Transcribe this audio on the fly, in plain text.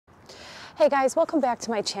Hey guys, welcome back to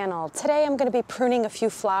my channel. Today I'm going to be pruning a few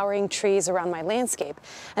flowering trees around my landscape,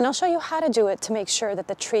 and I'll show you how to do it to make sure that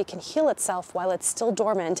the tree can heal itself while it's still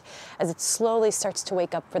dormant as it slowly starts to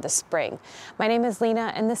wake up for the spring. My name is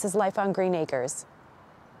Lena and this is Life on Green Acres.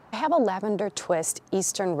 I have a lavender twist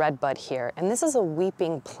eastern redbud here, and this is a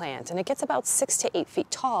weeping plant, and it gets about 6 to 8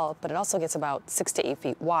 feet tall, but it also gets about 6 to 8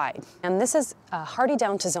 feet wide. And this is hardy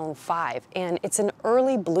down to zone 5, and it's an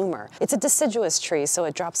early bloomer. It's a deciduous tree, so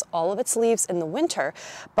it drops all of its leaves in the winter,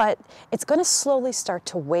 but it's going to slowly start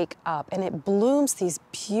to wake up, and it blooms these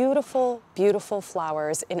beautiful, beautiful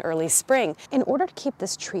flowers in early spring. In order to keep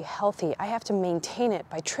this tree healthy, I have to maintain it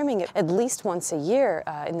by trimming it at least once a year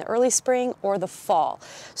in the early spring or the fall.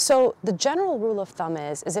 So the general rule of thumb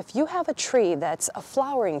is if you have a tree that's a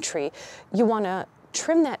flowering tree, you want to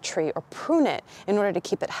trim that tree or prune it in order to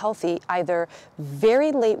keep it healthy, either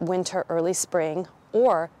very late winter, early spring,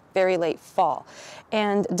 or very late fall.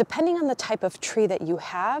 And depending on the type of tree that you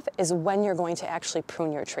have is when you're going to actually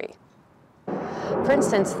prune your tree. For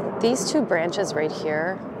instance, these two branches right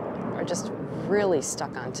here are just really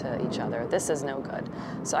stuck onto each other. This is no good.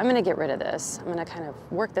 So I'm going to get rid of this. I'm going to kind of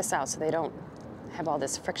work this out so they don't have all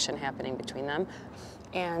this friction happening between them.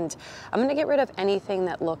 And I'm going to get rid of anything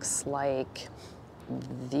that looks like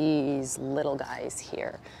these little guys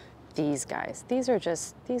here. These guys. These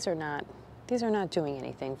are not doing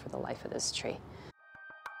anything for the life of this tree.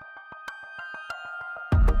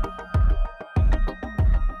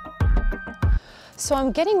 So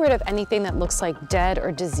I'm getting rid of anything that looks like dead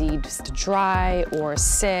or diseased, dry or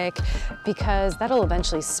sick, because that'll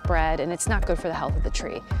eventually spread and it's not good for the health of the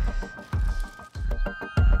tree.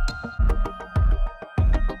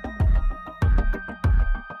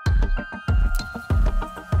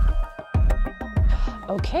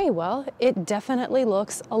 Okay, well, it definitely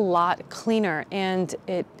looks a lot cleaner, and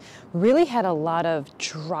it really had a lot of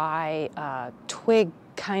dry twig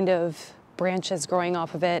kind of branches growing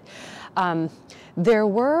off of it. There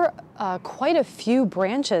were quite a few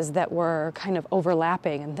branches that were kind of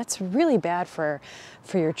overlapping, and that's really bad for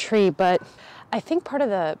your tree. But I think part of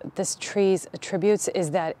this tree's attributes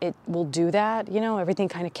is that it will do that. You know, everything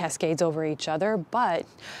kind of cascades over each other, but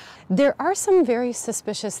there are some very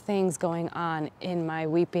suspicious things going on in my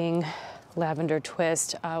weeping lavender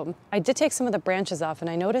twist. I did take some of the branches off, and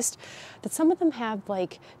I noticed that some of them have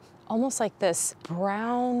almost like this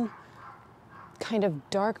brown kind of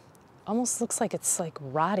dark, almost looks like it's like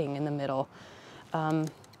rotting in the middle. I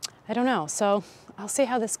don't know, so I'll see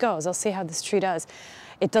how this goes. I'll see how this tree does.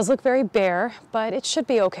 It does look very bare, but it should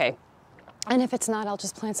be okay. And if it's not, I'll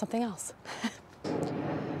just plant something else.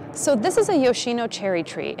 So this is a Yoshino cherry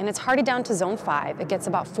tree, and it's hardy down to zone 5. It gets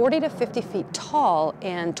about 40 to 50 feet tall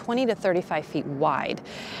and 20 to 35 feet wide.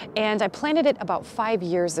 And I planted it about 5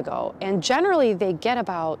 years ago. And generally they get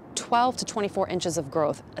about 12 to 24 inches of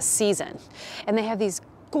growth a season. And they have these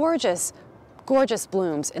gorgeous, gorgeous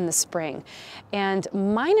blooms in the spring. And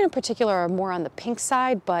mine in particular are more on the pink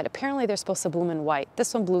side, but apparently they're supposed to bloom in white.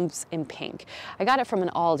 This one blooms in pink. I got it from an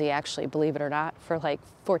Aldi, actually, believe it or not, for like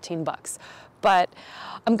 14 bucks. But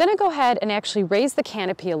I'm going to go ahead and actually raise the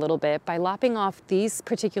canopy a little bit by lopping off these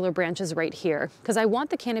particular branches right here, because I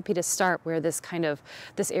want the canopy to start where this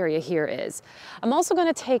area here is. I'm also going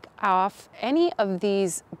to take off any of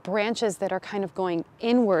these branches that are kind of going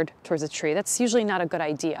inward towards the tree. That's usually not a good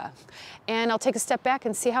idea. And I'll take a step back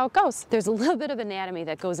and see how it goes. There's a little bit of anatomy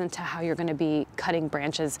that goes into how you're going to be cutting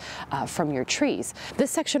branches from your trees.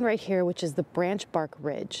 This section right here, which is the branch bark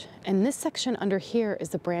ridge, and this section under here is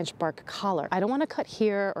the branch bark collar. I don't want to cut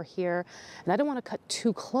here or here, and I don't want to cut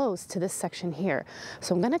too close to this section here.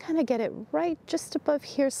 So I'm going to kind of get it right just above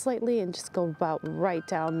here slightly and just go about right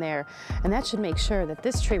down there. And that should make sure that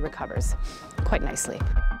this tree recovers quite nicely.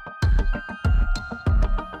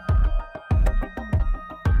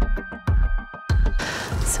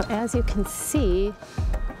 So as you can see,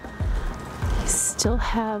 I still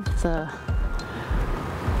have the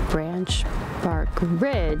branch bark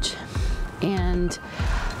ridge, and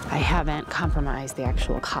I haven't compromised the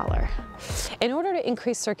actual collar. In order to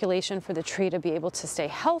increase circulation for the tree to be able to stay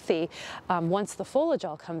healthy once the foliage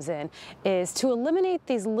all comes in, is to eliminate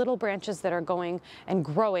these little branches that are going and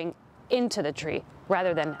growing into the tree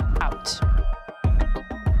rather than out.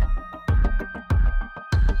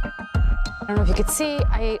 I don't know if you could see,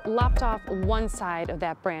 I lopped off one side of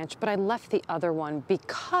that branch, but I left the other one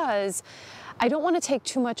because I don't want to take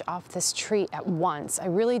too much off this tree at once. I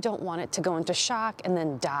really don't want it to go into shock and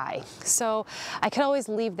then die. So I could always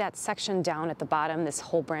leave that section down at the bottom, this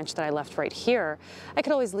whole branch that I left right here. I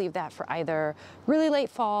could always leave that for either really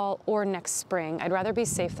late fall or next spring. I'd rather be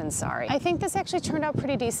safe than sorry. I think this actually turned out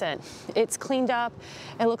pretty decent. It's cleaned up,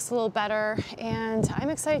 it looks a little better, and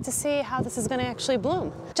I'm excited to see how this is going to actually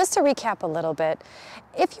bloom. Just to recap a little bit,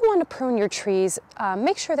 if you want to prune your trees,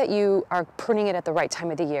 make sure that you are pruning it at the right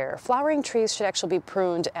time of the year. Flowering trees should actually be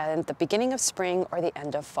pruned at the beginning of spring or the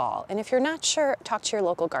end of fall. And if you're not sure, talk to your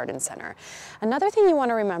local garden center. Another thing you want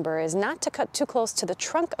to remember is not to cut too close to the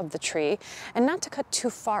trunk of the tree and not to cut too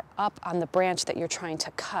far up on the branch that you're trying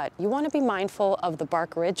to cut. You want to be mindful of the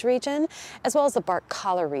bark ridge region as well as the bark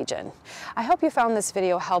collar region. I hope you found this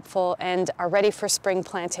video helpful and are ready for spring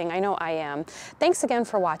planting. I know I am. Thanks again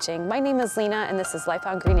for watching. My name is Lena and this is Life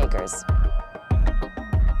on Green Acres.